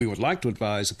We would like to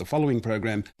advise that the following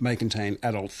program may contain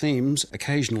adult themes,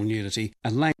 occasional nudity,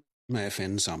 and language that may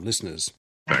offend some listeners.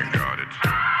 Thank God it's...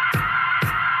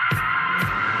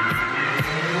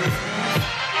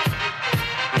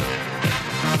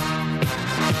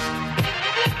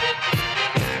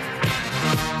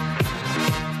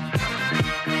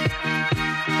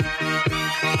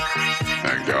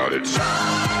 Thank God it's...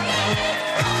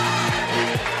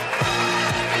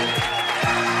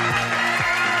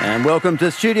 And welcome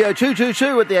to Studio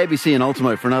 222 at the ABC in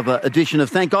Ultimo for another edition of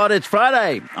Thank God It's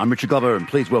Friday. I'm Richard Glover, and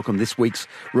please welcome this week's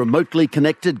remotely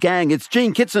connected gang. It's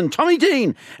Gene Kitson, Tommy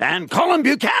Dean, and Colin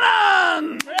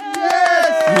Buchanan!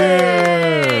 Yes!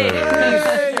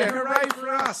 Yay! Hooray for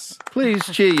us! Please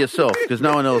cheer yourself, because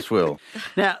no one else will.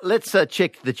 Now, let's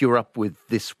check that you're up with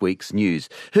this week's news.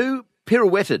 Who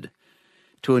pirouetted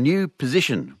to a new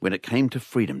position when it came to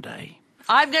Freedom Day?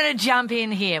 I'm going to jump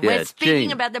in here. Yeah, We're speaking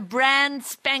Jean. about the brand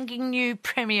spanking new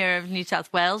Premier of New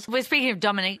South Wales. We're speaking of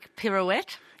Dominic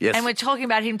Pirouette. Yes. And we're talking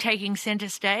about him taking centre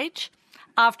stage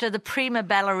after the prima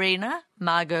ballerina,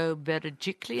 Margot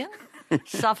Berejiklian,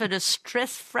 suffered a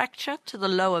stress fracture to the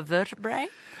lower vertebrae.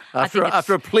 After a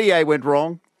plie went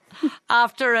wrong?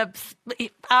 After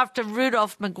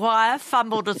Rudolph Maguire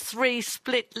fumbled a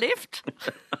 3-split lift.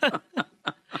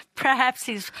 Perhaps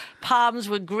his palms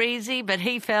were greasy, but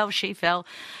he fell, she fell,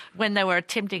 when they were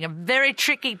attempting a very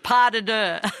tricky pas de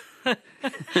deux.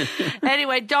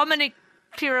 Anyway, Dominic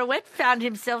Pirouette found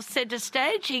himself centre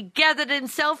stage. He gathered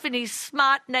himself in his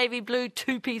smart navy blue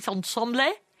two-piece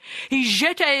ensemble. He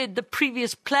jeted the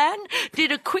previous plan,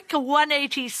 did a quick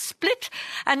 180 split,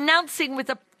 announcing with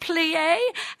a plie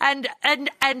and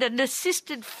an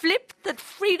assisted flip that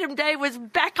Freedom Day was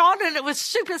back on and it was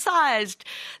supersized.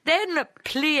 Then,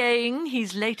 plieing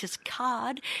his latest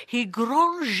card, he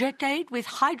grand jeted with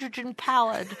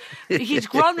hydrogen-powered. His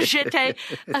grand jeté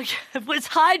was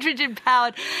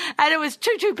hydrogen-powered, and it was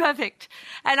too perfect.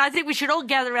 And I think we should all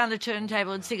gather around the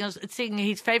turntable and sing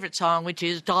his favourite song, which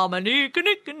is Dominic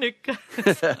Nick.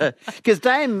 Because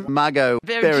Dame Margot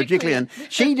Berejiklian,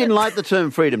 she didn't like the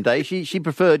term Freedom Day. She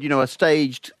preferred, a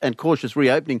staged and cautious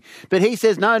reopening. But he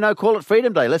says, no, call it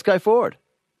Freedom Day. Let's go forward.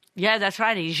 Yeah, that's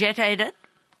right. He jeted it.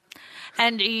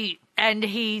 And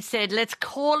he said, let's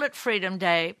call it Freedom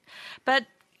Day. But,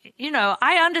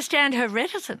 I understand her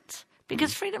reticence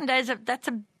because Freedom Day that's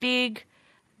a big...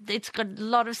 It's got a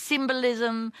lot of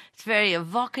symbolism. It's very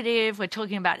evocative. We're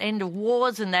talking about end of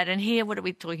wars and that. And here, what are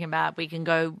we talking about? We can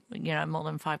go, more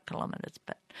than 5 kilometres.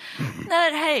 But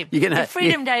hey,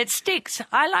 Freedom Day, it sticks.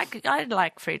 I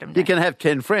like Freedom Day. You can have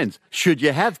 10 friends. Should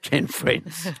you have 10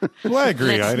 friends? Well, I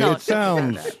agree. Let's It not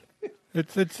sounds... do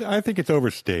that. It's. I think it's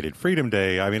overstated. Freedom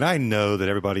Day, I know that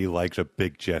everybody likes a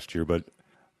big gesture, but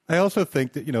I also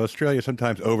think that, Australia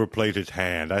sometimes overplays its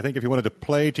hand. I think if you wanted to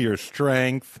play to your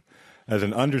strength as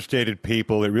an understated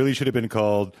people, it really should have been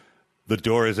called the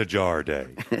Door is Ajar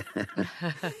Day.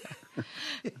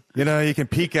 You can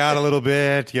peek out a little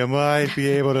bit. You might be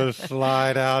able to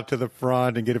slide out to the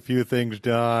front and get a few things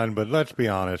done. But let's be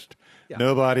honest. Yeah.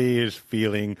 Nobody is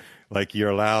feeling like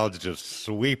you're allowed to just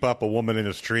sweep up a woman in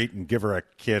the street and give her a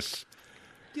kiss.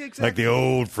 Yeah, exactly. Like the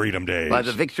old Freedom Days. Like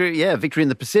the victory in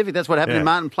the Pacific. That's what happened in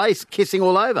Martin Place, kissing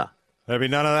all over. There'd be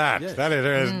none of that. Yes. That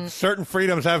is, certain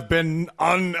freedoms have been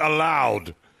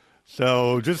unallowed.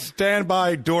 So just stand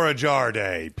by Door Ajar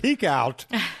Day. Peek out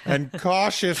and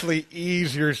cautiously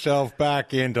ease yourself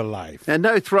back into life. And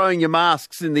no throwing your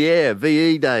masks in the air,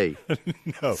 VE Day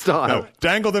style. No.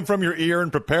 Dangle them from your ear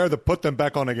and prepare to put them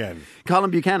back on again.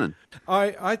 Colin Buchanan.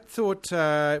 I thought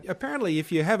apparently if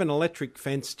you have an electric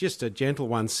fence, just a gentle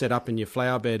one set up in your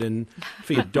flower bed and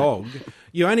for your dog,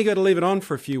 you only got to leave it on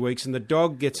for a few weeks and the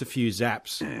dog gets a few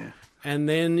zaps. Yeah. And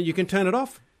then you can turn it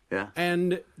off. Yeah.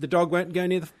 And the dog won't go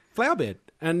near the flower bed.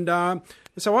 And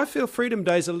so I feel Freedom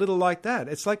Day is a little like that.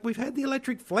 It's like we've had the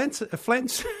electric flensing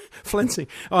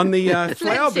on the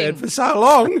flower bed for so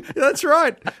long. That's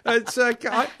right. It's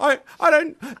I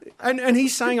don't... And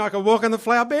he's saying I can walk on the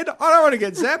flower bed. I don't want to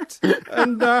get zapped.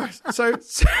 And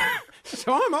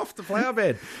so I'm off the flower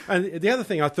bed. And the other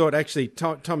thing I thought, actually,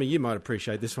 Tommy, you might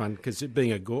appreciate this one, because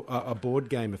being a board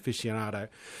game aficionado,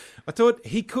 I thought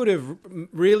he could have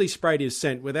really sprayed his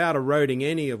scent without eroding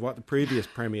any of what the previous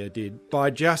Premier did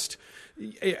by just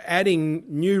adding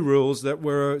new rules that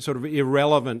were sort of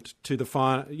irrelevant to the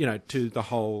to the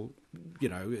whole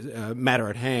matter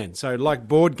at hand. So like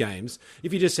board games,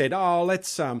 if you just said,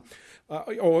 let's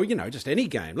or just any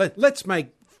game. Let's make.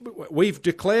 We've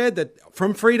declared that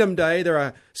from Freedom Day there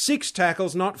are 6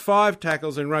 tackles, not 5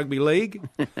 tackles in rugby league.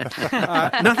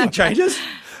 Nothing changes,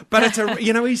 but it's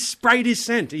he's sprayed his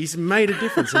scent. He's made a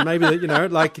difference, and maybe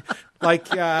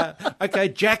okay,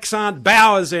 Jacks aren't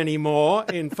Bowers anymore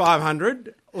in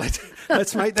 500.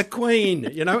 Let's make the Queen,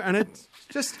 and it's.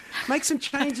 Just make some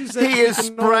changes. He has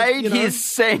sprayed his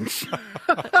scent.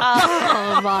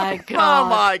 Oh, my God. Oh,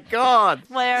 my God.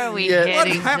 Where are we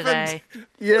heading today?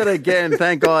 Yet again,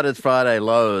 thank God it's Friday,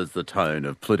 lowers the tone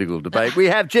of political debate. We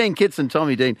have Gene Kitson,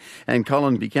 Tommy Dean and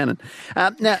Colin Buchanan.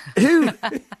 Now, who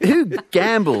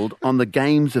gambled on the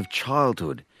games of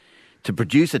childhood to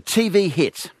produce a TV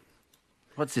hit?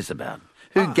 What's this about?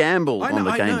 Who gambled on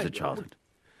the games of childhood?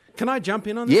 Can I jump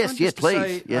in on this one? Yes,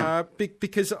 please.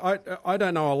 Because I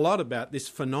don't know a lot about this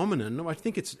phenomenon. I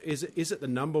think is it the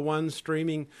number one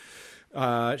streaming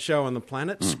show on the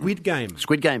planet? Mm-hmm. Squid Game.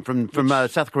 Squid Game from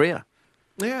South Korea.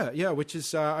 Yeah, which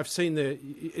is I've seen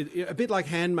a bit like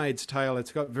Handmaid's Tale.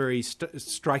 It's got very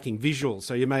striking visuals.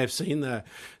 So you may have seen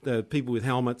the people with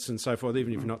helmets and so forth,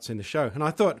 even if you've not seen the show. And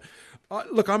I thought,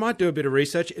 look, I might do a bit of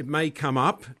research. It may come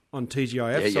up on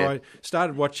TGIF. So I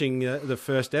started watching the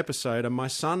first episode, and my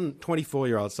son,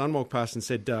 24-year-old son, walked past and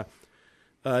said, Dad,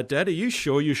 are you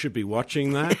sure you should be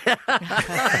watching that?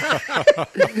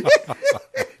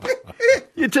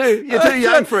 You're too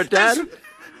young for it, Dad.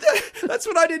 That's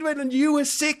what I did when you were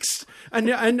 6.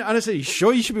 And I said, you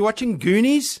sure you should be watching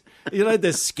Goonies?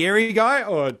 The scary guy,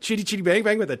 or Chitty Chitty Bang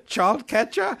Bang with a child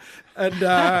catcher? And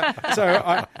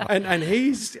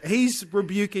he's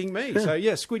rebuking me. So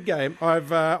yeah, Squid Game.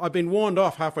 I've been warned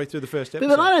off halfway through the first episode.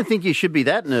 But I don't think you should be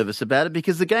that nervous about it,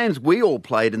 because the games we all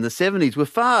played in the 70s were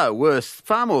far worse,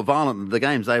 far more violent than the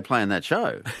games they play in that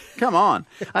show. Come on.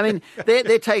 I mean,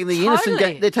 they're taking the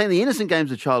innocent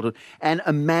games of childhood and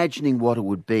imagining what it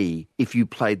would be if you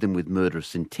played them with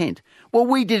murderous intent. Well,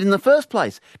 we did in the first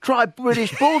place. Try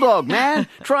British Bulldog, man.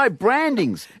 Try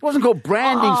Brandings. It wasn't called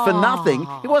Brandings for nothing.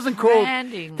 It wasn't called...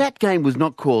 That game was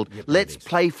not called Let's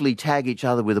Playfully Tag Each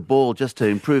Other with a Ball just to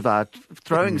improve our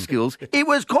throwing skills. It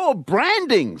was called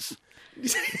Brandings.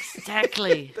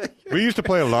 Exactly. We used to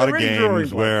play a lot of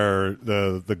games where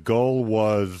the goal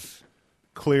was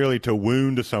clearly to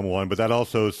wound someone, but that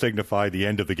also signified the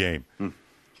end of the game.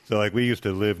 So, we used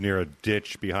to live near a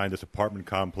ditch behind this apartment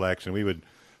complex, and we would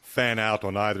fan out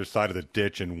on either side of the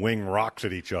ditch and wing rocks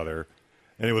at each other.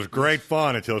 And it was great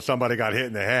fun until somebody got hit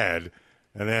in the head.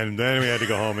 And then we had to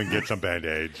go home and get some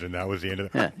Band-Aids, and that was the end of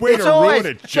it. Yeah. Way to ruin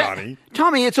it, Johnny.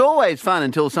 Tommy, it's always fun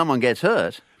until someone gets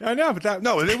hurt. I know, but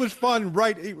it was fun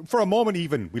for a moment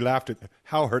even. We laughed at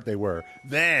how hurt they were.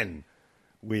 Then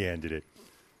we ended it.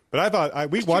 But I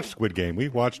thought, we watched Squid Game. We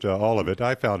watched all of it.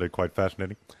 I found it quite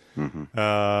fascinating.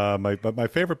 Mm-hmm. My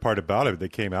favorite part about it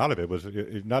that came out of it was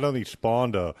it not only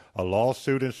spawned a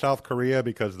lawsuit in South Korea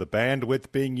because the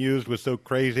bandwidth being used was so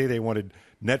crazy they wanted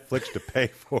Netflix to pay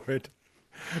for it.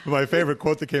 My favorite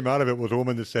quote that came out of it was a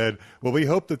woman that said, well, we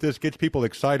hope that this gets people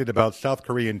excited about South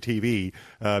Korean TV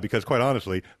because, quite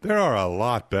honestly, there are a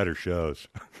lot better shows.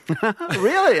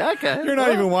 Really? Okay. You're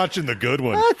not even watching the good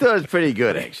ones. I thought it was pretty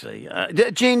good, actually.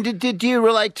 Gene, did you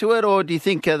relate to it, or do you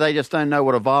think they just don't know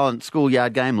what a violent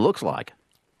schoolyard game looks like?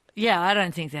 Yeah, I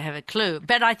don't think they have a clue.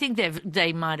 But I think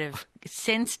they might have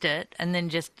sensed it and then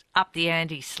just upped the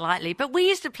ante slightly. But we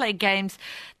used to play games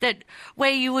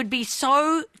where you would be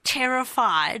so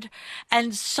terrified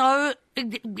and so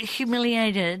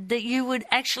humiliated that you would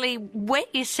actually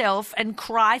wet yourself and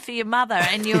cry for your mother,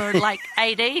 and you were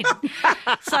 18.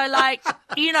 So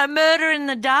Murder in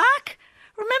the Dark.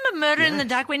 Remember Murder in the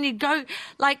Dark, when you'd go,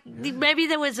 maybe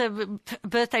there was a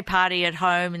birthday party at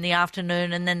home in the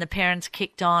afternoon, and then the parents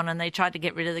kicked on and they tried to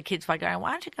get rid of the kids by going,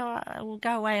 why don't you we'll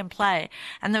go away and play.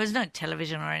 And there was no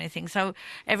television or anything. So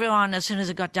everyone, as soon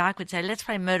as it got dark, would say, let's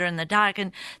play Murder in the Dark.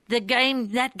 And that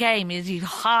game is you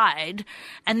hide,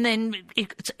 and then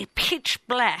it's pitch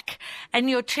black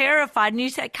and you're terrified, and you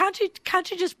say, can't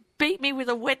you just beat me with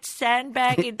a wet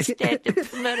sandbag instead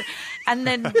of murder? And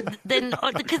then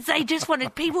because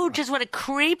people just want to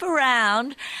creep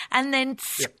around and then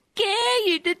scare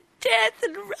you to death.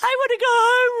 And I want to go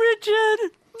home, Richard.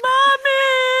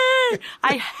 Mommy!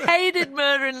 I hated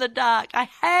Murder in the Dark. I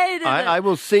hated it. I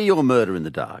will see your Murder in the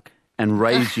Dark and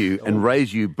raise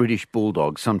you British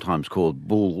Bulldog, sometimes called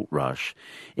Bull Rush,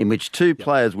 in which two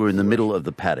players were in the middle of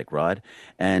the paddock, right?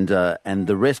 And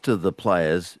the rest of the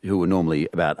players, who were normally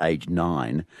about age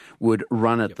 9, would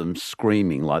run at them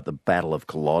screaming like the Battle of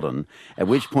Culloden, at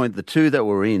which point the two that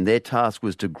were in, their task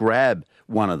was to grab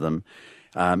one of them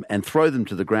and throw them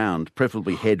to the ground,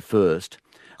 preferably head first.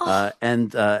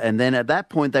 And then at that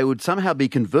point they would somehow be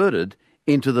converted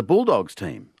into the Bulldogs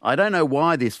team. I don't know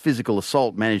why this physical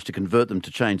assault managed to convert them to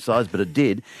change size, but it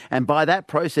did. And by that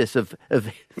process of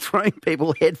throwing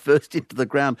people headfirst into the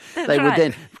ground, they would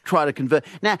then try to convert.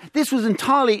 Now, this was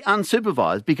entirely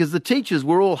unsupervised because the teachers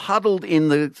were all huddled in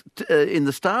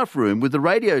the staff room with the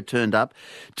radio turned up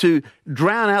to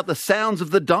drown out the sounds of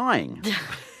the dying.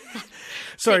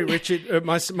 Sorry, Richard.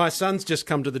 My son's just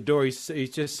come to the door. He's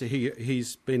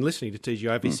been listening to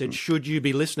TGIF. He said, "Should you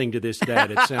be listening to this, Dad?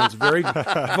 It sounds very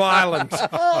violent."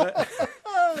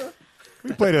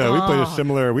 We played a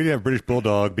similar. We didn't have British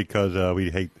Bulldog because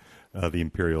we hate the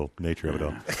imperial nature of it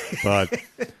all. But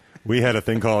we had a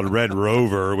thing called Red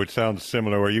Rover, which sounds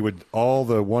similar,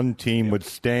 where one team would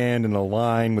stand in a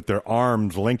line with their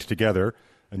arms linked together,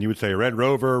 and you would say, Red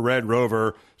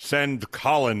Rover, send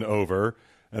Colin over.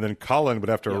 And then Colin would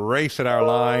have to race at our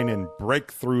line and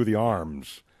break through the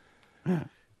arms. And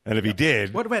if he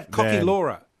did... What about Cocky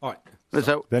Laura? Oh,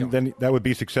 then that would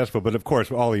be successful. But, of course,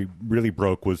 all he really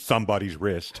broke was somebody's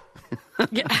wrist.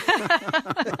 Yeah.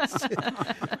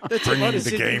 Bringing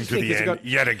the game to the end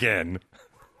yet again.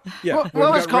 Yeah.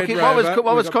 What was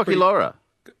Cocky Laura?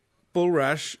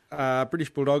 Bullrush, British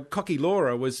Bulldog. Cocky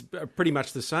Laura was pretty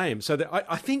much the same. So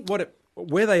I think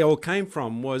where they all came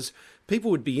from was...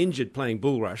 people would be injured playing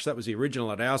Bullrush. That was the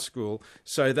original at our school.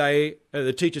 So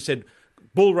the teacher said,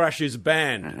 Bullrush is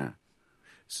banned. Uh-huh.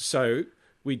 So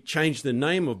we changed the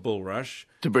name of Bullrush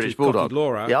to British Bulldog. Cocky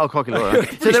Laura. Yeah, Cocky Laura.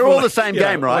 So they're all the same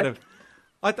game, right?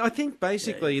 I think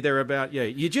basically they're about,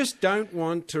 you just don't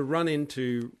want to run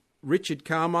into Richard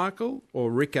Carmichael or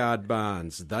Rickard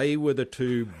Barnes. They were the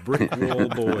two brick wall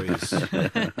boys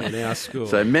in our school.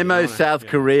 So South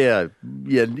Korea,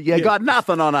 you got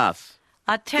nothing on us.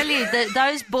 I tell you,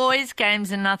 those boys'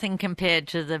 games are nothing compared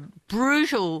to the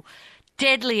brutal,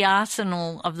 deadly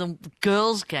arsenal of the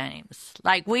girls' games.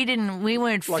 Like, we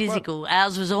weren't physical.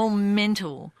 Ours was all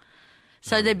mental.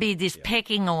 So there'd be this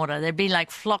pecking order. There'd be like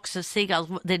flocks of seagulls.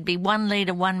 There'd be one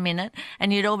leader 1 minute,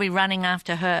 and you'd all be running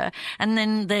after her. And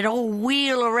then they'd all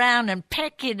wheel around and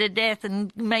peck you to death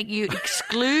and make you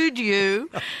exclude you.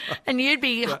 And you'd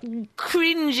be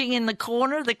cringing in the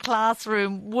corner of the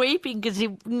classroom, weeping because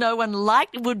no one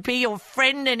would be your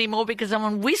friend anymore because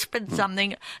someone whispered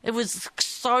something. It was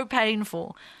so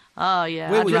painful. Oh, yeah.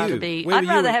 I'd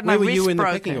rather have my wrist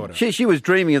broken. She was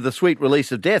dreaming of the sweet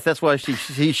release of death. That's why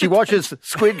she watches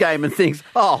Squid Game and thinks,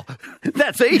 oh,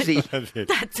 that's easy. That's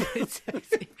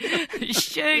easy.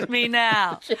 Shoot me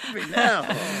now.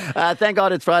 Thank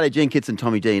God it's Friday. Gene Kitson,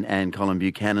 Tommy Dean and Colin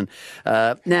Buchanan.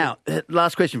 Now,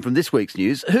 last question from this week's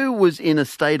news. Who was in a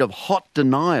state of hot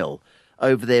denial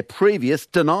over their previous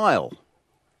denial?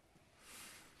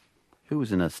 Who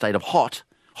was in a state of hot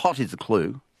is the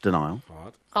clue, denial.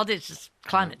 Oh, this is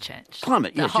climate change.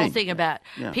 The whole thing about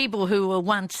people who were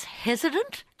once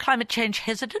hesitant, climate change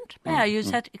hesitant, may I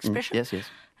use that expression? Yes.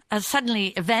 Are suddenly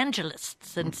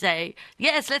evangelists and say,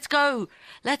 yes, let's go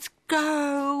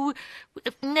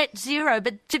net zero.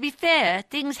 But to be fair,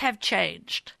 things have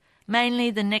changed. Mainly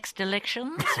the next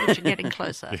elections, which are getting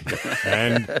closer.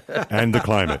 and the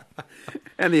climate.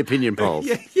 And the opinion polls.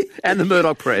 And the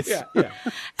Murdoch press.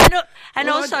 And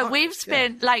also, we've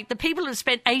spent, the people who've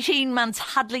spent 18 months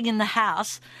huddling in the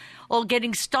house or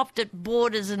getting stopped at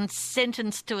borders and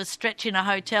sentenced to a stretch in a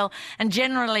hotel and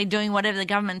generally doing whatever the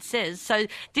government says. So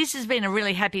this has been a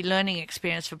really happy learning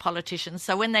experience for politicians.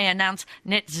 So when they announce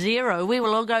net zero, we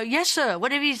will all go, yes, sir,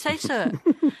 whatever you say, sir.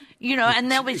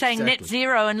 And they'll be saying net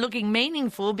zero and looking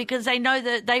meaningful because they know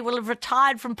that they will have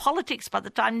retired from politics by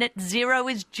the time net zero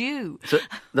is due. So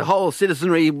the whole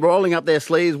citizenry rolling up their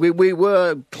sleeves. We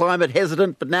were climate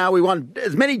hesitant, but now we want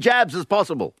as many jabs as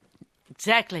possible.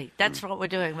 Exactly. That's what we're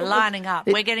doing. We're lining up.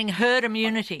 We're getting herd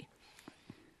immunity.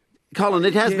 Colin,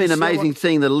 it has been amazing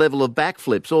seeing the level of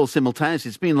backflips all simultaneously.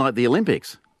 It's been like the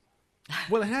Olympics.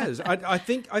 Well, it has. I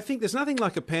think there's nothing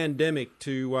like a pandemic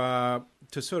to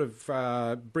sort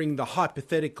of bring the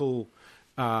hypothetical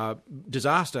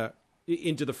disaster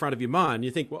into the front of your mind.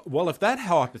 You think, well, if that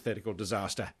hypothetical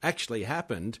disaster actually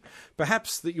happened,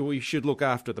 perhaps we should look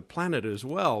after the planet as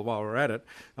well while we're at it.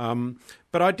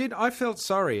 But I felt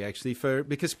sorry actually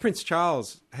because Prince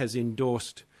Charles has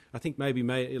endorsed. I think maybe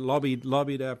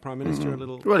lobbied our Prime Minister a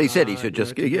little. Well, he said he should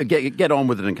just get on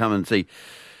with it and come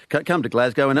to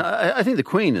Glasgow. And I think the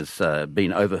Queen has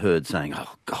been overheard saying,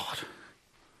 "Oh God."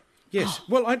 Yes.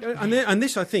 Well, and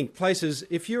this I think places.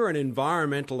 If you're an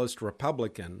environmentalist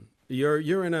Republican,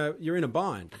 you're in a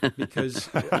bind because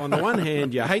on the one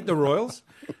hand you hate the royals,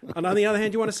 and on the other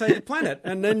hand you want to save the planet.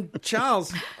 And then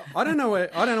Charles, I don't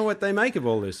know what they make of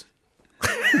all this.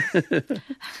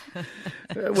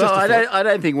 Well, I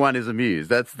don't think one is amused.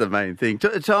 That's the main thing.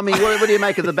 Tommy, what do you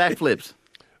make of the backflips?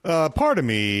 Part of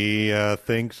me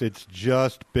thinks it's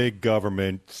just big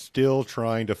government still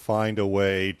trying to find a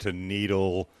way to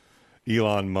needle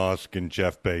Elon Musk and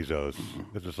Jeff Bezos.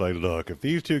 It's just like, look, if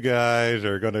these two guys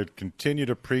are going to continue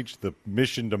to preach the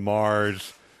mission to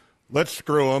Mars, let's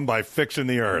screw them by fixing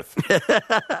the Earth.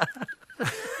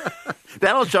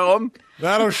 That'll show them.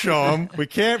 That'll show them. We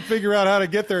can't figure out how to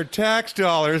get their tax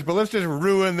dollars, but let's just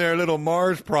ruin their little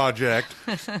Mars project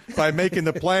by making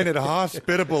the planet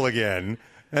hospitable again.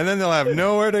 And then they'll have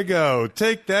nowhere to go.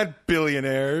 Take that,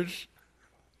 billionaires.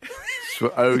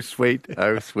 Oh, sweet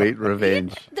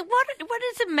revenge. What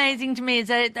is amazing to me is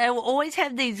that they will always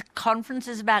have these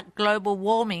conferences about global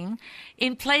warming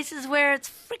in places where it's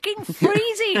freaking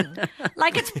freezing.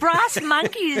 Like it's brass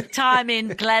monkey time in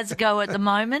Glasgow at the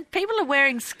moment. People are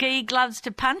wearing ski gloves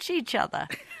to punch each other.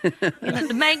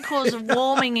 The main cause of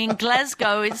warming in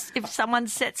Glasgow is if someone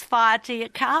sets fire to your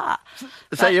car.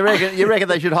 So you reckon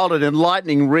they should hold it in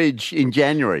Lightning Ridge in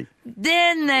January?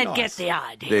 Then they'd get the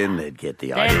idea. Then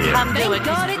come to Thank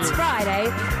God it's Friday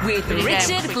with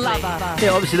Richard Glover.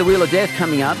 Yeah, obviously the Wheel of Death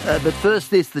coming up. But first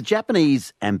the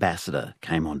Japanese ambassador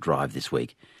came on Drive this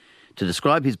week to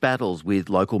describe his battles with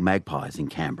local magpies in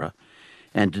Canberra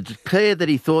and to declare that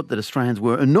he thought that Australians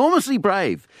were enormously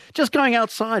brave, just going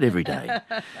outside every day.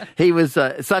 He was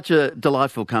such a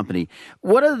delightful company.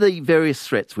 What are the various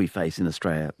threats we face in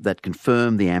Australia that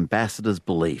confirm the ambassador's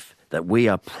belief that we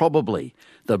are probably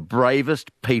the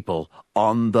bravest people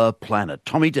on the planet?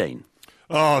 Tommy Dean.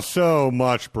 Oh, so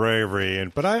much bravery.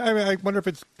 But I wonder if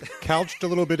it's couched a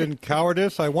little bit in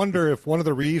cowardice. I wonder if one of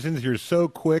the reasons you're so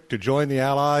quick to join the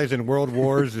Allies in world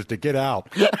wars is to get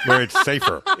out where it's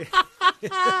safer.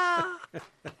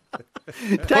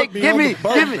 Give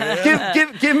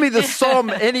me the Somme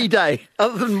any day,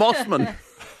 other than Mossman.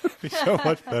 It's so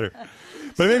much better.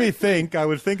 But it made me think. I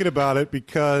was thinking about it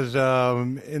because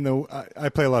I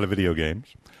play a lot of video games.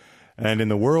 And in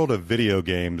the world of video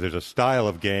games, there's a style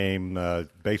of game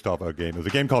based off a game. It was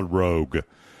a game called Rogue.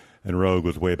 And Rogue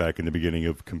was way back in the beginning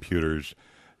of computers.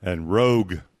 And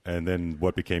Rogue, and then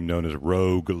what became known as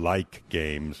rogue-like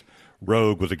games.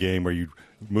 Rogue was a game where you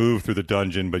moved through the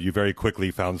dungeon, but you very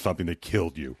quickly found something that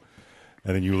killed you.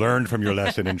 And then you learned from your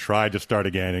lesson and tried to start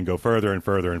again and go further and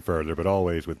further and further, but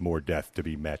always with more death to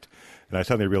be met. And I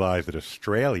suddenly realized that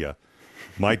Australia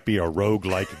might be a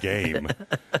rogue-like game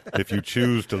if you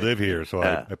choose to live here. So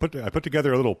I put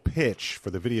together a little pitch for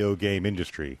the video game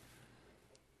industry.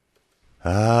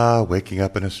 Waking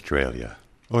up in Australia.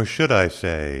 Or should I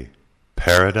say,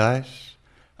 paradise?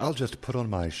 I'll just put on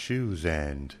my shoes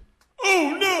and...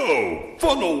 Oh no!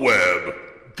 Funnel web!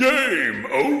 Game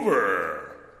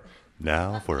over!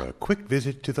 Now for a quick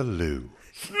visit to the loo.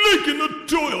 Snake in the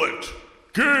toilet!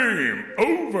 Game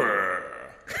over!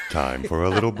 Time for a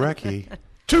little brekkie.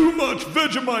 Too much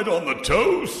Vegemite on the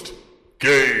toast?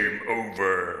 Game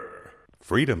over.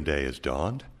 Freedom Day has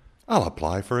dawned. I'll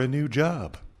apply for a new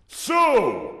job.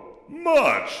 So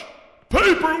much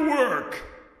paperwork!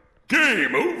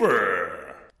 Game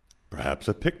over. Perhaps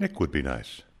a picnic would be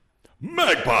nice.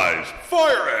 Magpies,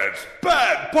 fire ants,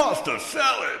 bad pasta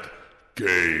salad.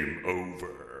 Game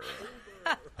over.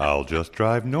 I'll just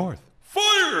drive north.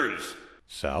 Fires!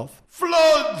 South.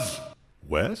 Floods!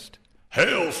 West.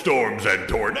 Hailstorms and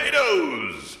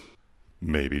tornadoes!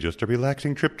 Maybe just a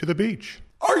relaxing trip to the beach.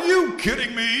 Are you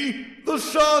kidding me? The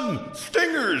sun,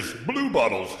 stingers, blue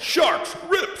bottles, sharks,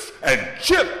 rips, and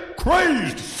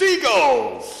chip-crazed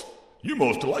seagulls! You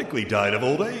most likely died of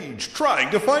old age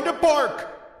trying to find a park.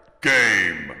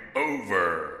 Game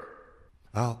over.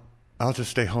 I'll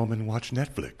just stay home and watch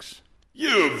Netflix.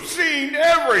 You've seen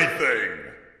everything.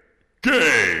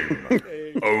 Game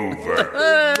over.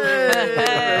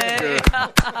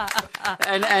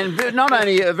 And not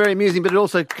only very amusing, but it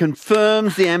also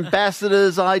confirms the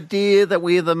ambassador's idea that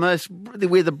we're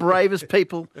the bravest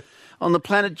people on the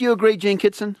planet. Do you agree, Jean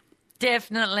Kitson?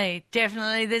 Definitely.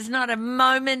 There's not a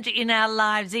moment in our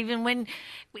lives, even when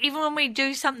we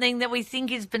do something that we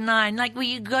think is benign, like when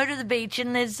you go to the beach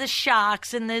and there's the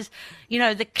sharks and there's,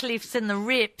 the cliffs and the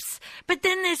rips, but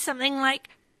then there's something like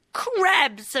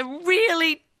crabs are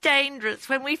really dangerous.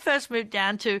 When we first moved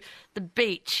down to the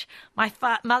beach, my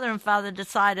mother and father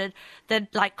decided they'd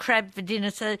like crab for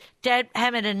dinner, so Dad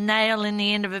hammered a nail in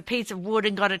the end of a piece of wood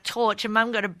and got a torch, and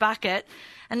Mum got a bucket,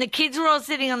 and the kids were all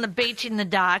sitting on the beach in the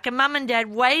dark, and Mum and Dad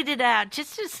waded out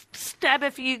just to stab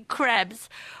a few crabs.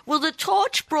 Well, the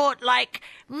torch brought like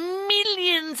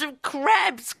millions of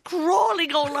crabs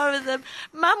crawling all over them.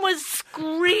 Mum was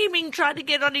screaming, trying to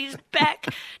get on his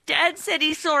back. Dad said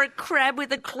he saw a crab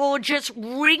with a claw just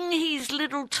wring his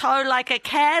little toe like a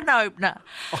can opener.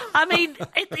 I mean,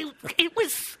 it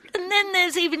was... And then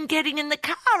there's even getting in the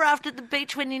car after the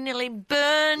beach when you nearly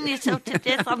burn yourself to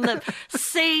death on the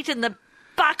seat, and the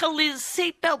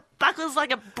seatbelt buckles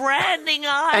like a branding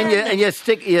iron. And you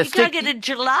stick. You can't get a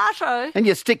gelato. And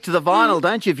you stick to the vinyl,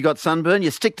 don't you? If you've got sunburn,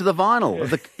 you stick to the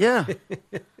vinyl. Yeah.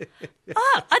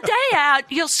 A day out,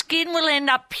 your skin will end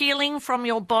up peeling from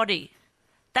your body.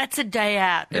 That's a day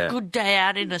out, a good day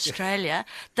out in Australia.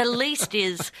 The least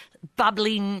is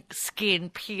bubbling skin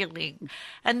peeling.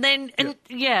 And then,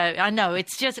 I know,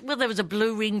 it's just, well, there was a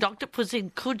blue-ringed octopus in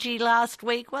Coogee last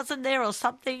week, wasn't there, or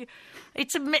something?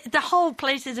 It's the whole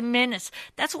place is a menace.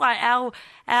 That's why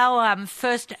our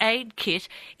first aid kit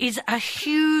is a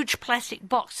huge plastic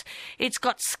box. It's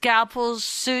got scalpels,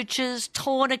 sutures,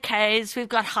 tourniquets. We've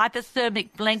got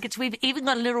hypothermic blankets. We've even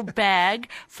got a little bag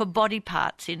for body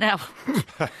parts in our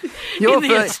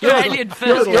Australian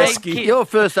first aid kit. Your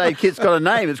first aid kit's got a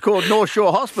name. It's called North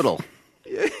Shore Hospital.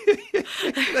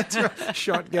 That's right.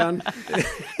 Shotgun.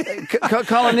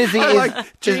 Colin, is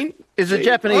the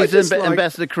Japanese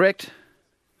ambassador correct?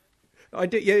 I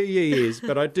do, yeah, he is.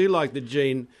 But I do like that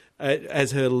Jean,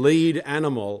 as her lead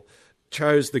animal,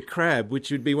 chose the crab,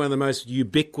 which would be one of the most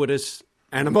ubiquitous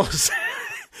animals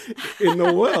in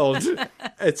the world.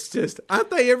 It's just, aren't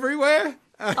they everywhere?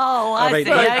 Oh, I see.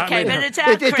 Okay, but it's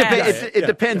our crab. It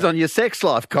depends on your sex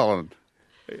life, Colin.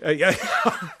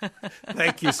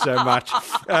 Thank you so much.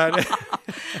 Right.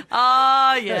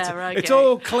 It's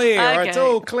all clear. Okay. It's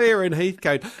all clear in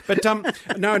Heathcote. But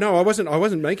no, I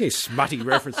wasn't making a smutty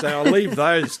reference there. I'll leave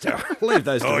those to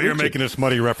Oh, you're Richard. making a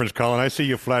smutty reference, Colin. I see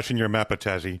you flashing your map of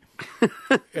Tassie.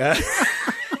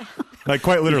 Like,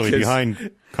 quite literally, behind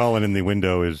Colin in the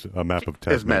window is a map of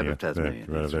Tasmania. There's a map of Tasmania.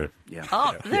 Right there. Yeah.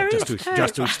 Oh, there is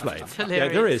Just to explain. That's Yeah,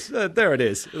 there is. There it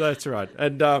is. That's right.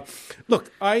 And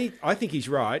look, I think he's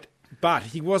right, but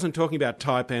he wasn't talking about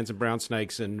taipans and brown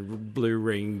snakes and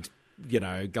blue-ringed,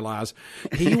 galahs.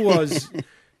 He was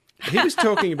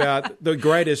talking about the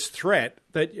greatest threat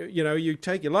that, you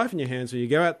take your life in your hands when you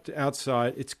go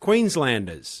outside. It's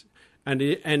Queenslanders. And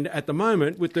at the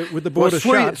moment, with the border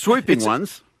shut... Swooping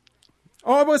ones...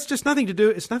 Oh, well, it's just nothing to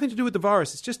do. It's nothing to do with the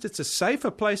virus. It's a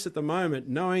safer place at the moment,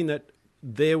 knowing that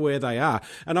they're where they are.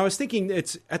 And I was thinking,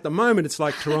 at the moment it's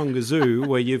like Taronga Zoo,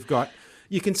 where you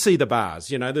can see the bars.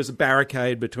 There's a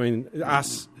barricade between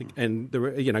us and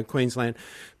Queensland.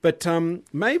 But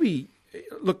maybe,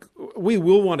 look, we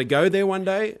will want to go there one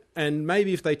day, and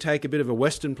maybe if they take a bit of a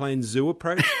Western Plains Zoo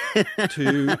approach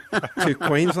to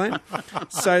Queensland,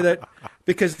 so that.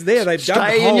 Because there they've dug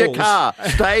holes. Stay in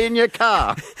your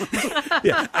car.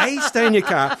 Yeah, A, stay in your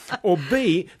car, or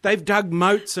B, they've dug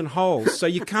moats and holes, so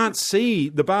you can't see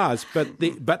the bars, but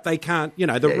they can't,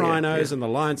 the rhinos and the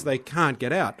lions, they can't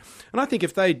get out. And I think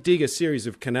if they dig a series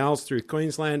of canals through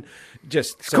Queensland,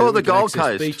 just so called the Gold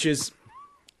Coast. Beaches.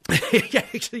 Yeah,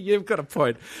 actually, you've got a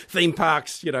point. Theme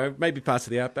parks, maybe parts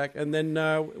of the outback, and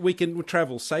then we can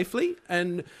travel safely.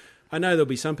 And I know there'll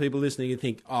be some people listening and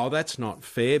think, oh, that's not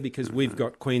fair because we've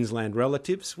got Queensland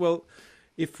relatives. Well,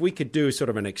 if we could do sort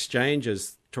of an exchange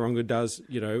as Taronga does,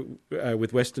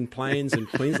 with Western Plains and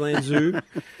Queensland Zoo,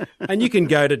 and you can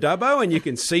go to Dubbo and you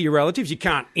can see your relatives. You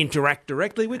can't interact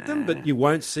directly with them, but you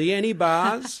won't see any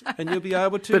bars, and you'll be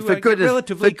able to But for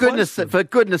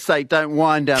goodness sake, don't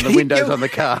wind down the windows on the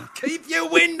car. Keep your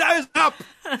windows up.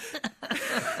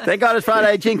 Thank God it's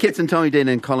Friday. Jean Kitts and Tommy Dean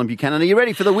and Colin Buchanan. Are you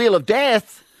ready for the Wheel of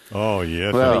Death? Oh,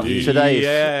 yes. Well, indeed.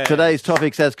 today's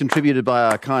topics, as contributed by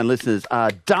our kind listeners,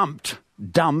 are dumped,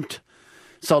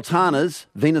 sultanas,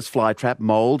 Venus flytrap,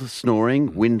 mould,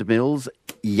 snoring, windmills,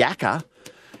 yakka,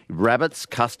 rabbits,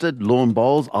 custard, lawn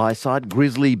bowls, eyesight,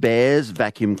 grizzly bears,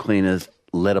 vacuum cleaners,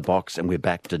 letterbox, and we're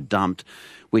back to dumped,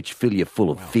 which fill you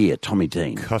full of fear. Tommy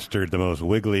Dean. Custard, the most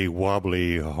wiggly,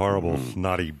 wobbly, horrible,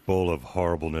 snotty bowl of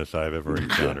horribleness I've ever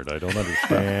encountered. I don't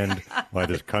understand why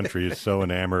this country is so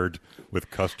enamored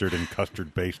with custard and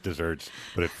custard-based desserts,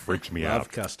 but it freaks me out.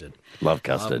 Custard. Love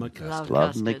custard.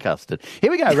 Love me custard.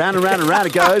 Here we go. Round and round and round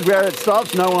it goes. Where it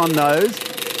stops, no one knows.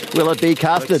 Will it be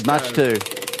custard, much to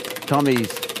Tommy's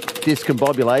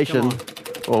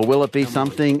discombobulation? Or will it be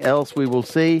something else? We will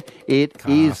see. It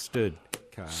is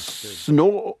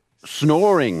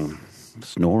snoring.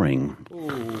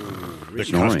 The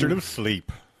custard of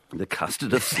sleep. The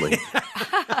custard of sleep.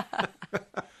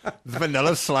 The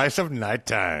vanilla slice of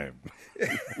nighttime.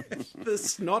 The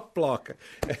snot block.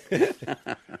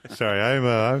 Sorry,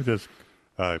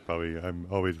 I'm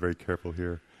always very careful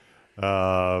here.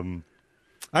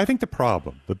 I think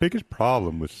the biggest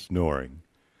problem with snoring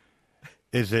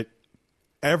is that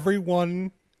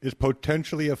everyone is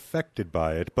potentially affected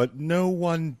by it, but no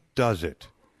one does it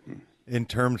in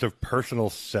terms of personal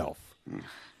self.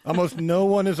 Almost no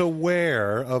one is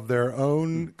aware of their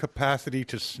own capacity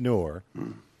to snore.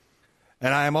 And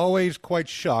I am always quite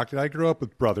shocked. I grew up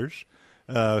with brothers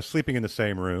sleeping in the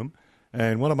same room,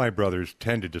 and one of my brothers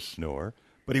tended to snore,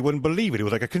 but he wouldn't believe it. It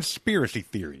was like a conspiracy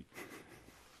theory.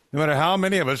 No matter how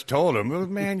many of us told him, oh,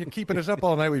 man, you're keeping us up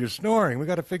all night with your snoring. We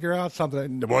got to figure out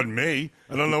something. It wasn't me.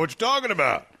 I don't know what you're talking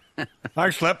about. I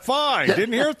slept fine.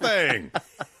 Didn't hear a thing.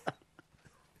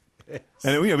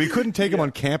 And we couldn't take him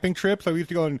on camping trips. So we used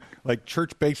to go on like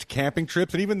church-based camping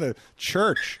trips, and even the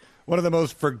church, one of the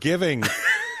most forgiving.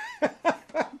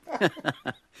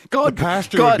 The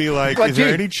pastor would be like, "Is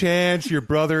there any chance your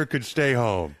brother could stay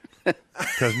home?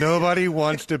 Because nobody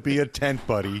wants to be a tent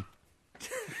buddy."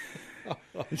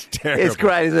 It's terrible. It's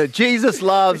great, isn't it? Jesus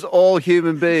loves all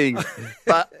human beings,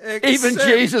 but even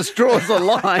Jesus draws a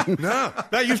line. No,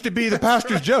 that used to be the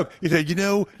pastor's joke. He said, you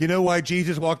know why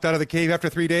Jesus walked out of the cave after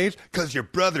 3 days? Because your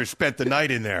brother spent the night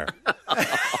in there.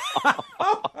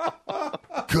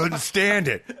 Couldn't stand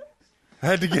it.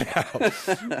 Had to get out.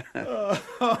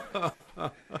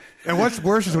 And what's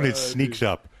worse is when it sneaks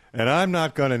up. And I'm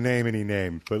not going to name any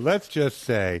names, but let's just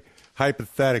say,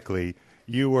 hypothetically,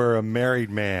 you were a married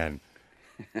man.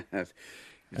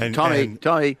 Tommy,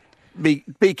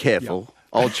 be careful,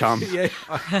 old chum. Yeah.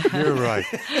 You're right.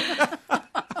 All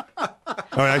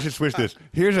right, I should switch this.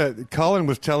 Colin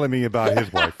was telling me about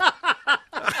his wife.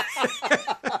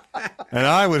 And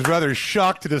I was rather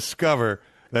shocked to discover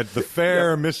that the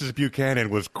fair Mrs.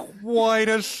 Buchanan was quite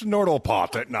a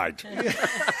snortlepot at night.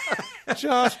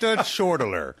 Just a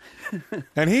chortler.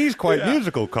 And he's quite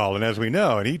musical, Colin, as we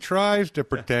know, and he tries to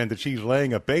pretend that she's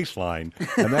laying a bass line,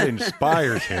 and that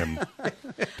inspires him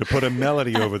to put a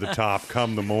melody over the top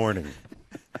come the morning.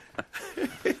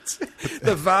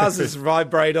 The vases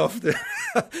vibrate off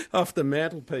the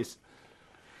mantelpiece.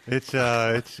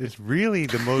 It's really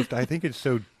the most. I think it's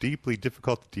so deeply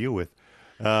difficult to deal with.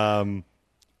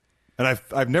 And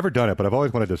I've never done it, but I've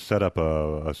always wanted to set up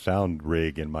a sound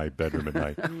rig in my bedroom at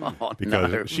night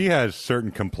because she has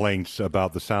certain complaints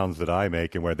about the sounds that I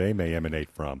make and where they may emanate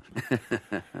from.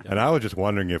 And I was just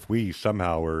wondering if we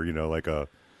somehow were, like a.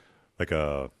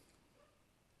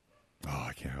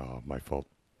 My fault.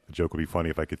 The joke would be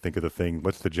funny if I could think of the thing.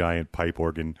 What's the giant pipe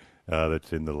organ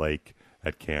that's in the lake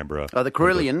at Canberra? Oh, the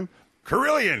Carillion.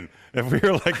 Carillion! If we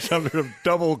were like some sort of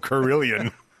double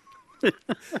Carillion. That's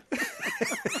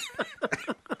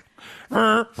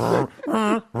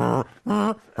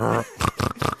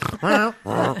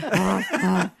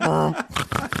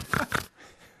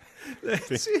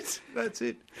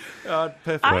it. Oh,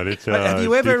 perfect. But it's, have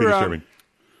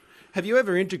you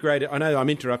ever integrated? I know I'm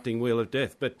interrupting Wheel of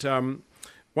Death, but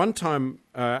one time,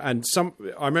 I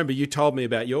remember you told me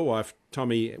about your wife,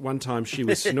 Tommy. One time she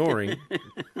was snoring,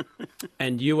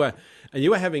 and you were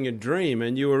having a dream,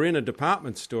 and you were in a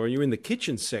department store, and you were in the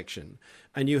kitchen section,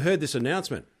 and you heard this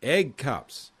announcement: egg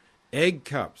cups, egg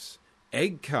cups,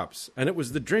 egg cups. And it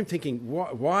was the dream, thinking,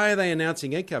 why are they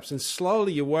announcing egg cups? And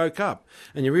slowly you woke up,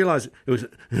 and you realised it was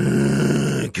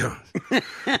egg cups.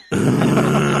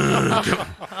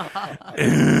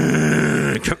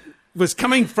 Was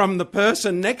coming from the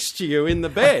person next to you in the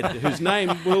bed, whose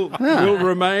name will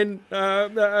remain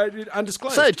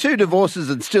undisclosed. So 2 divorces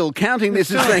and still counting.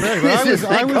 This is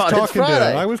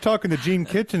I was talking to Gene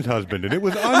Kitchen's husband, and it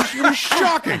was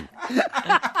shocking.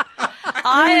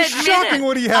 Shocking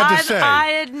what he had to say. I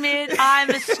admit I'm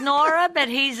a snorer, but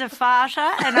he's a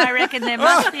farter, and I reckon there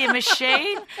must be a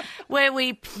machine where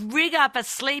we rig up a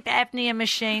sleep apnea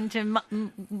machine to...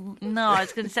 I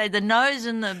was going to say the nose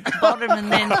and the bottom,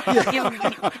 and then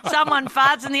someone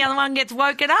farts and the other one gets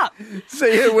woken up.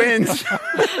 See who wins.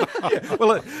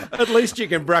 Well, at least you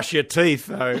can brush your teeth,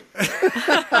 though.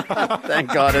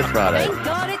 Thank God it's Friday. Thank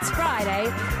God it's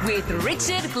Friday with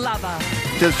Richard Glover.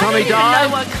 Does Tommy I don't even die?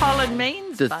 know what Colin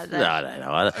means by that. I don't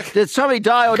know. Does Tommy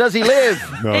die or does he live?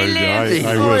 No, He lives.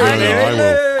 I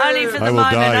will. Only for the I will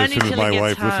moment, die as only soon as till my he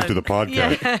wife gets listens to the home.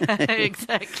 podcast. Yeah,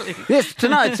 exactly. Yes,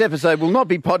 tonight's episode will not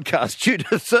be podcast due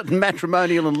to certain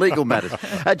matrimonial and legal matters.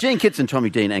 Gene Kitson, Tommy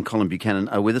Dean and Colin Buchanan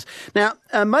are with us. Now,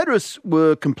 motorists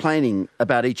were complaining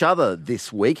about each other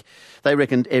this week. They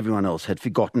reckoned everyone else had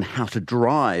forgotten how to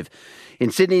drive.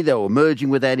 In Sydney, they were merging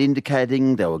without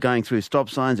indicating, they were going through stop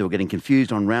signs, they were getting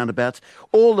confused on roundabouts,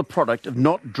 all the product of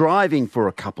not driving for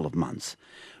a couple of months.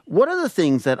 What are the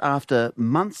things that after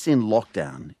months in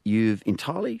lockdown, you've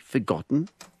entirely forgotten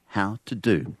how to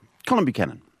do? Colin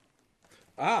Buchanan.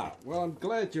 Well, I'm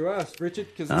glad you asked, Richard,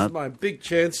 because this is my big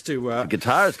chance to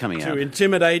Guitar is coming out. to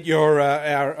intimidate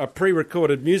our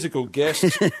pre-recorded musical guest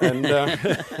and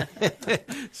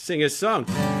sing a song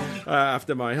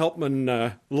after my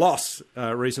Helpman loss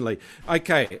recently.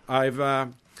 Okay,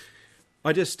 I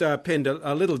just penned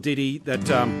a little ditty that,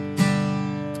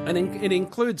 and it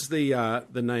includes the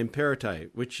name Perrottet,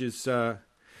 which is What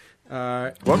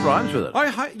rhymes with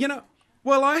it?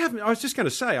 Well, I haven't. I was just going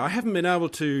to say I haven't been able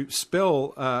to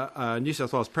spell New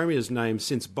South Wales Premier's name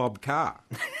since Bob Carr.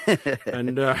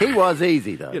 And He was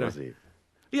easy, though, you know, was he?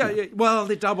 Yeah. Well,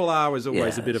 the double R was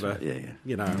always a bit of a, right, yeah.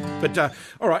 you know. But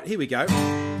all right, here we go.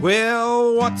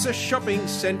 Well, what's a shopping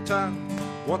centre?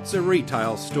 What's a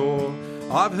retail store?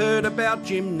 I've heard about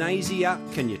gymnasia.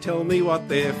 Can you tell me what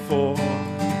they're for?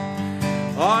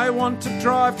 I want to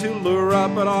drive to Lura,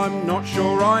 but I'm not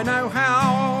sure I know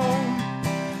how.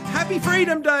 Happy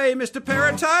Freedom Day, Mr.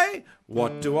 Perrottet.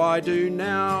 What do I do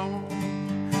now?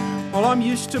 Well, I'm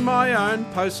used to my own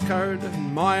postcode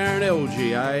and my own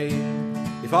LGA.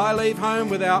 If I leave home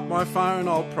without my phone,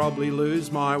 I'll probably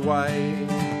lose my way.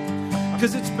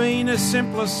 'Cause it's been a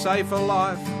simpler, safer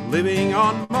life living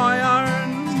on my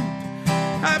own.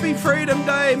 Happy Freedom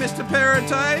Day, Mr.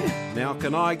 Perrottet. Now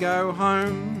can I go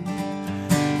home?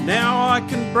 Now I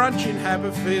can brunch in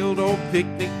Haberfield or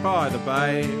picnic by the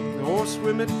bay, or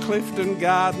swim at Clifton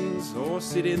Gardens, or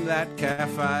sit in that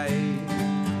cafe,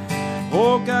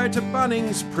 or go to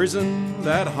Bunnings Prison,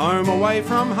 that home away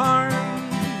from home.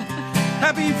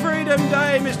 Happy Freedom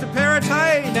Day, Mr.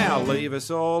 Perrottet. Now leave us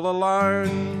all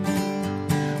alone.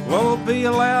 Well, we'll be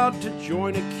allowed to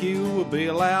join a queue, we'll be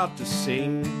allowed to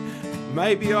sing.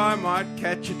 Maybe I might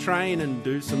catch a train and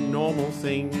do some normal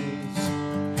things.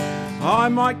 I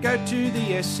might go to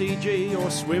the SCG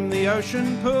or swim the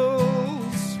ocean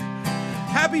pools.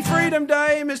 Happy Freedom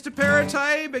Day, Mr.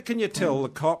 Perrottet, but can you tell the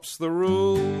cops the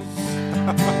rules?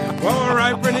 Well, we're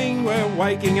opening, we're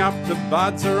waking up, the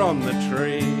buds are on the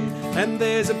tree, and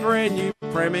there's a brand new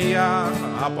premiere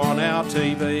up on our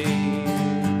TV.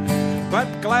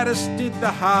 But Gladys did the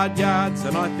hard yards,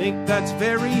 and I think that's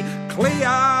very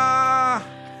clear.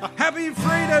 Happy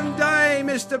Freedom Day,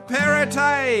 Mr.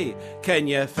 Perrottet. Can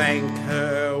you thank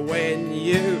her when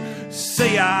you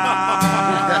see her?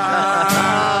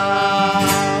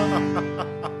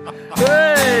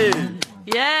 Hey!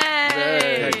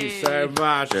 Yay! Thank you so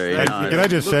much. Very Hey, nice. can I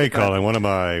just say, Colin, one of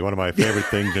my favorite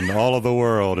things in all of the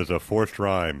world is a forced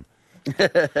rhyme.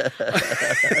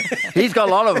 He's got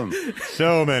a lot of them.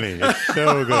 So many. It's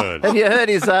so good. Have you heard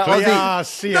his Aussie? Yeah,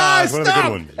 see, one of the good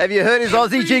ones. Have you heard his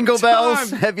Aussie jingle bells?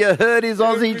 time. Have you heard his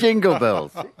Aussie jingle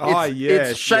bells? Oh,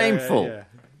 yes. It's shameful.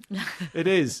 Yeah. It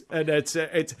is. And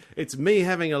it's me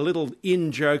having a little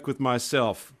in-joke with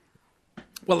myself.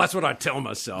 Well, that's what I tell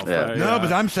myself. Yeah. No,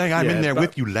 but I'm saying I'm in there but-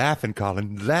 with you laughing,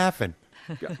 Colin, laughing.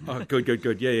 Oh,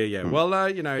 good. Yeah. Well,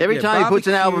 Every time he puts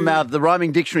an album out, the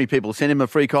Rhyming Dictionary people send him a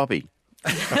free copy.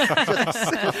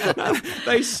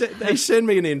 they send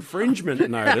me an infringement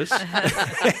notice.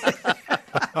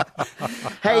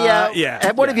 Hey,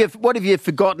 what have you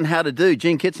forgotten how to do,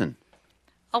 Gene Kitson?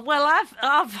 Oh, well, I've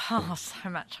so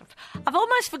much. I've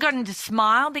almost forgotten to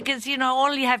smile because,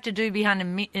 all you have to do behind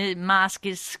a mask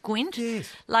is squint.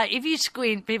 Yes. Like, if you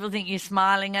squint, people think you're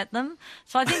smiling at them.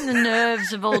 So I think the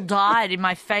nerves have all died in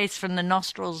my face from the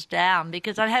nostrils down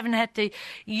because I haven't had to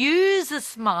use a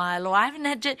smile or I haven't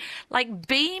had to,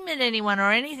 beam at anyone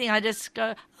or anything. I just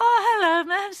go, oh, hello,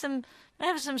 may I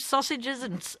have some sausages,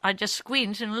 and I just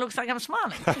squint and it looks like I'm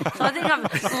smiling. So I think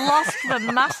I've lost the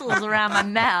muscles around my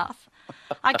mouth.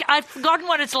 I've forgotten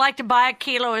what it's like to buy a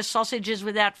kilo of sausages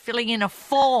without filling in a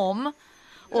form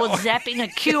or zapping a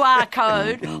QR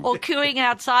code or queuing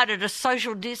outside at a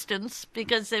social distance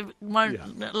because they won't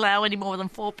allow any more than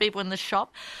 4 people in the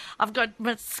shop. I've got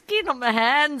my skin on my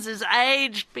hands is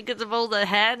aged because of all the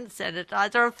hand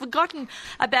sanitizer. I've forgotten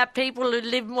about people who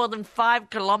live more than 5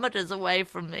 kilometres away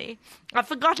from me. I've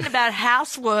forgotten about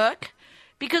housework.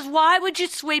 Because why would you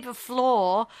sweep a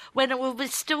floor when it will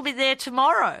still be there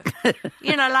tomorrow?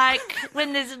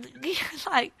 When there's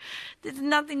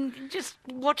nothing, just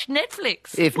watch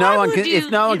Netflix. If no one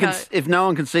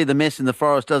can see the mess in the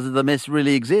forest, does the mess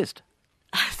really exist?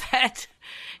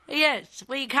 Yes,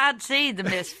 we can't see the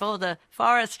mess for the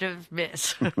forest of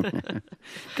mess.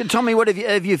 Tommy, what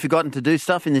have you forgotten to do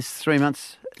stuff in this 3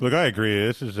 months? Look, I agree.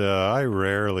 This is I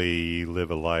rarely live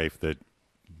a life that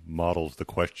models the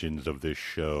questions of this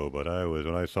show, but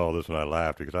when I saw this one, I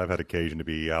laughed because I've had occasion to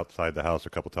be outside the house a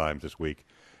couple times this week.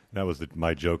 That was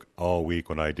my joke all week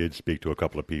when I did speak to a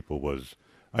couple of people was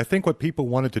I think what people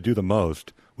wanted to do the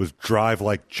most was drive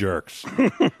like jerks.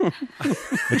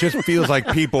 It just feels like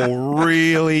people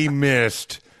really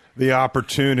missed the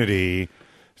opportunity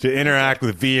to interact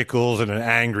with vehicles in an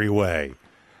angry way.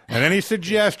 And any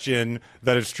suggestion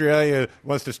that Australia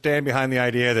wants to stand behind the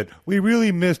idea that we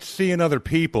really missed seeing other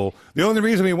people, the only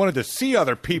reason we wanted to see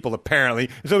other people, apparently,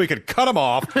 is so we could cut them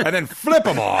off and then flip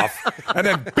them off and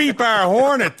then beep our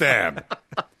horn at them.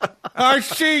 I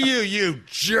see you, you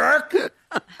jerk.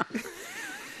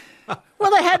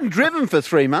 Well, they hadn't driven for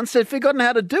 3 months. They'd forgotten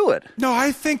how to do it. No,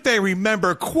 I think they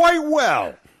remember quite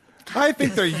well. I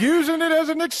think they're using it as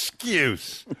an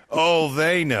excuse. Oh,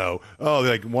 they know. Oh,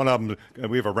 like one of them,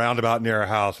 we have a roundabout near our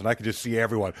house, and I can just see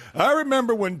everyone. I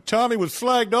remember when Tommy was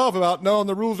slagged off about knowing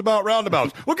the rules about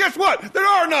roundabouts. Well, guess what? There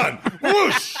are none.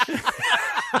 Whoosh!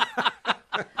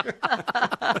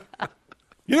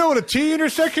 You know what a T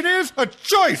intersection is? A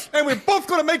choice, and we're both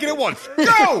going to make it at once.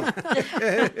 Go!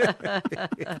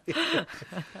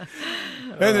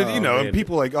 And then, and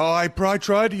people like, I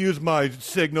tried to use my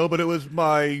signal, but it was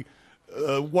my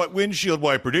windshield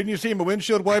wiper. Didn't you see my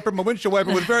windshield wiper? My windshield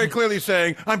wiper was very clearly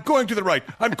saying, I'm going to the right.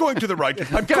 I'm going to the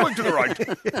right. I'm going to the right.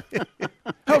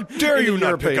 How dare you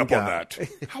not pick up on that?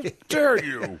 How dare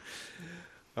you?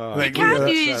 You can't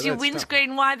use your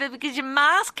windscreen wiper because your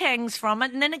mask hangs from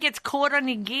it and then it gets caught on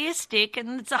your gear stick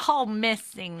and it's a whole mess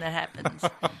thing that happens.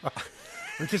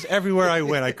 Just everywhere I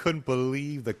went, I couldn't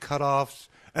believe the cutoffs.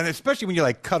 And especially when you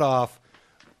cut off,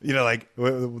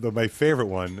 my favorite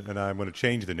one, and I'm going to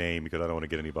change the name because I don't want to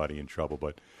get anybody in trouble,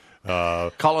 but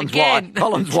Colin's wife.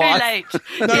 Colin's too wife. late.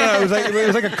 No, it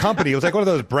was like a company. It was like one of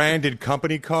those branded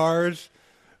company cars.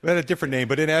 It had a different name,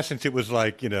 but in essence, it was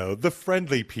like, the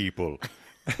friendly people.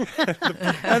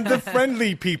 And the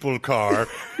friendly people car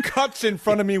cuts in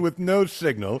front of me with no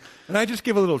signal, and I just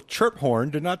give a little chirp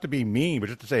horn, not to be mean, but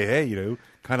just to say, hey,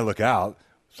 kind of look out.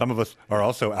 Some of us are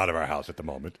also out of our house at the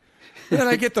moment. And then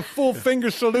I get the full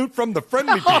finger salute from the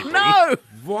friendly people. Oh, no!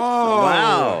 Whoa.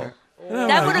 Wow.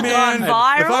 That would have gone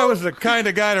viral. If I was the kind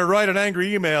of guy to write an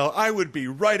angry email, I would be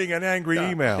writing an angry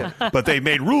email. But they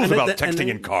made rules about texting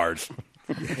in cars.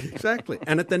 Exactly.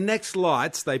 And at the next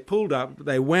lights, they pulled up,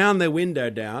 they wound their window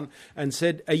down and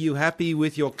said, are you happy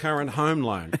with your current home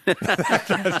loan?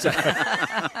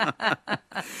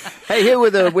 Hey, here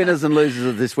were the winners and losers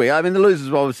of this week. I mean, the losers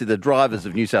were obviously the drivers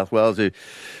of New South Wales who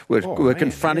were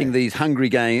confronting these Hunger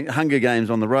Games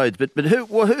on the roads. But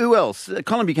who else?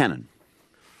 Colin Buchanan.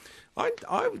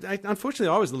 Unfortunately,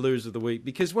 I was the loser of the week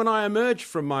because when I emerged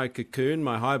from my cocoon,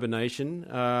 my hibernation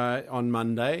on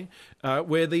Monday,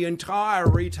 where the entire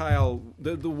retail,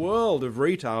 the world of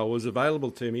retail was available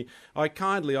to me, I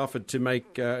kindly offered to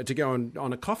go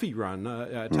on a coffee run,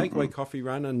 a takeaway coffee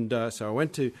run, and so I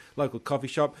went to local coffee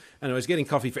shop and I was getting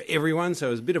coffee for everyone, so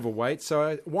it was a bit of a wait. So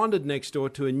I wandered next door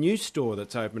to a new store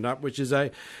that's opened up, which is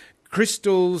a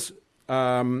Crystals.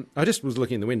 I just was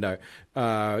looking in the window,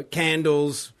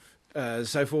 candles.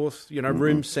 So forth,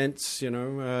 room scents,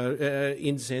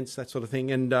 incense, that sort of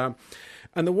thing. And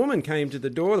the woman came to the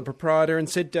door, the proprietor, and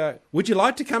said, would you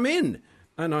like to come in?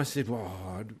 And I said,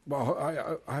 well,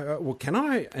 can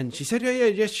I? And she said,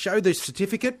 yeah, just show the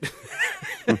certificate,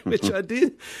 which I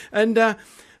did. And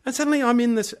suddenly I'm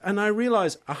in this, and I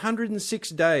realise 106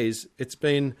 days it's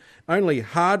been only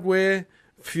hardware,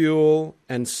 fuel,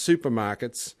 and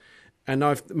supermarkets. And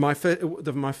my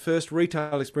first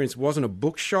retail experience wasn't a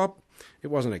bookshop.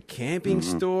 It wasn't a camping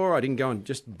store. I didn't go and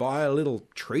just buy a little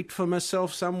treat for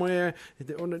myself somewhere.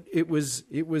 It was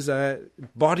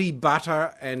body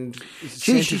butter and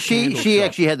she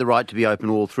actually had the right to be open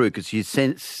all through because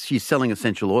she's selling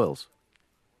essential oils.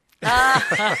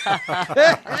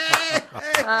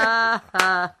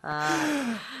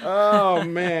 Oh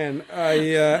man,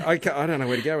 I don't know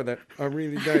where to go with that. I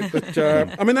really don't. But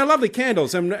I mean, they're lovely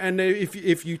candles, and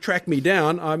if you track me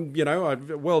down,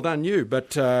 well done you.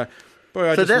 But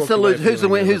boy, so that's the loser. Who's the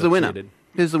winner?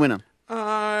 Who's the winner?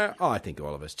 I think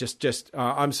all of us.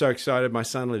 I'm so excited. My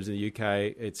son lives in the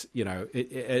UK. It's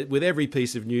with every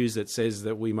piece of news that says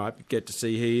that we might get to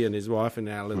see he and his wife and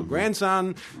our little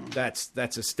grandson, that's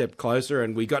a step closer.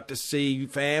 And we got to see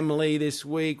family this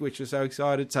week, which was so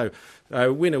excited. So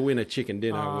winner chicken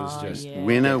dinner was just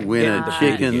winner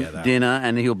chicken dinner,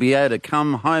 and he'll be able to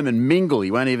come home and mingle.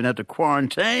 He won't even have to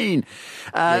quarantine.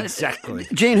 Exactly.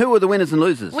 Jean, who are the winners and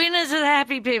losers? Winners are the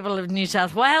happy people of New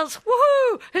South Wales.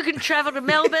 Woohoo! Who can travel to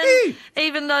Melbourne,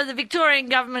 even though the Victorian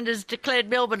government has declared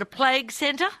Melbourne a plague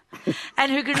centre,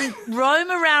 and who can roam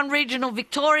around regional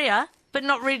Victoria, but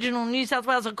not regional New South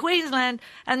Wales or Queensland,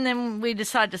 and then we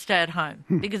decide to stay at home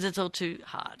because it's all too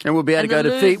hard. And we'll be able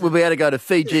to go to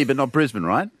Fiji, but not Brisbane,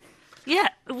 right? Yeah.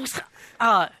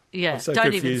 Yeah, I'm so don't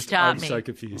confused. even start I'm me. so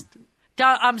confused.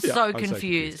 I'm so so confused.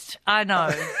 confused. I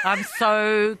know. I'm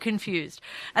so confused.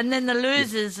 And then the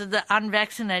losers are the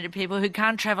unvaccinated people who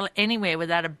can't travel anywhere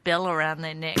without a bell around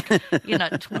their neck, to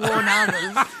warn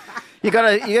others.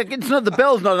 It's not the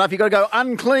bell's not enough. You got to go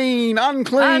unclean.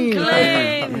 Unclean.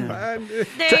 Ding,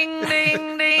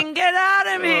 ding, ding. Get out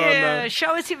of here. no.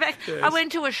 Show us your vaccine. I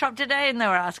went to a shop today and they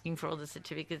were asking for all the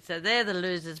certificates. So they're the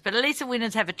losers. But at least the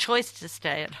winners have a choice to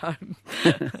stay at home.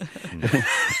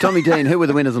 Tommy Dean, who were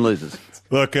the winners and losers?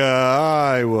 Look,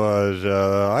 I was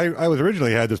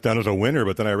originally had this down as a winner,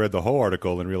 but then I read the whole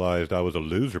article and realized I was a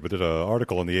loser. But there's an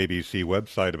article on the ABC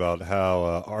website about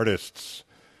how artists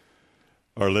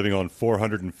are living on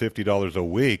 $450 a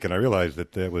week, and I realized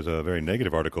that was a very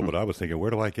negative article, but I was thinking, where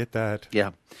do I get that?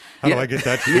 Yeah. How do I get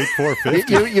that sweet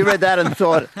 $450? You read that and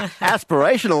thought,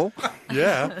 aspirational.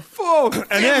 Yeah.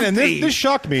 And this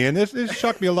shocked me, and this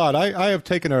shocked me a lot. I have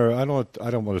taken I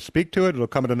don't want to speak to it. It'll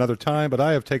come at another time, but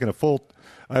I have taken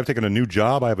a new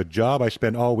job. I have a job. I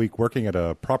spent all week working at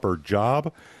a proper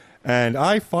job, and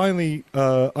I finally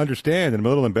understand, and I'm a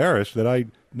little embarrassed that I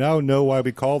now know why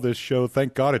we call this show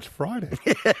Thank God It's Friday.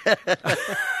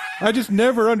 I just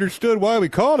never understood why we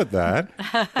called it that,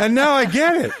 and now I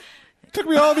get it. It took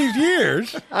me all these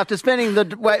years. After spending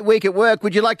the week at work,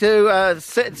 would you like to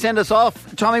send us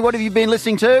off? Tommy, what have you been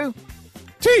listening to?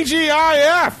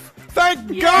 TGIF!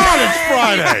 Thank God it's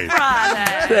Friday!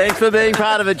 Thanks for being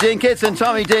part of it, Gene Kitson,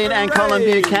 Tommy Dean and Colin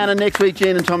Buchanan. Next week,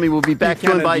 Gene and Tommy will be back,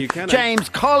 joined by James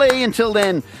Colley. Until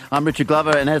then, I'm Richard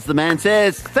Glover, and as the man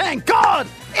says, thank God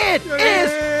it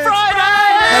is Friday!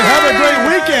 And have a great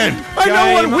weekend! I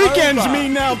know what weekends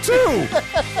mean now, too!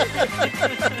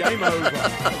 Game over.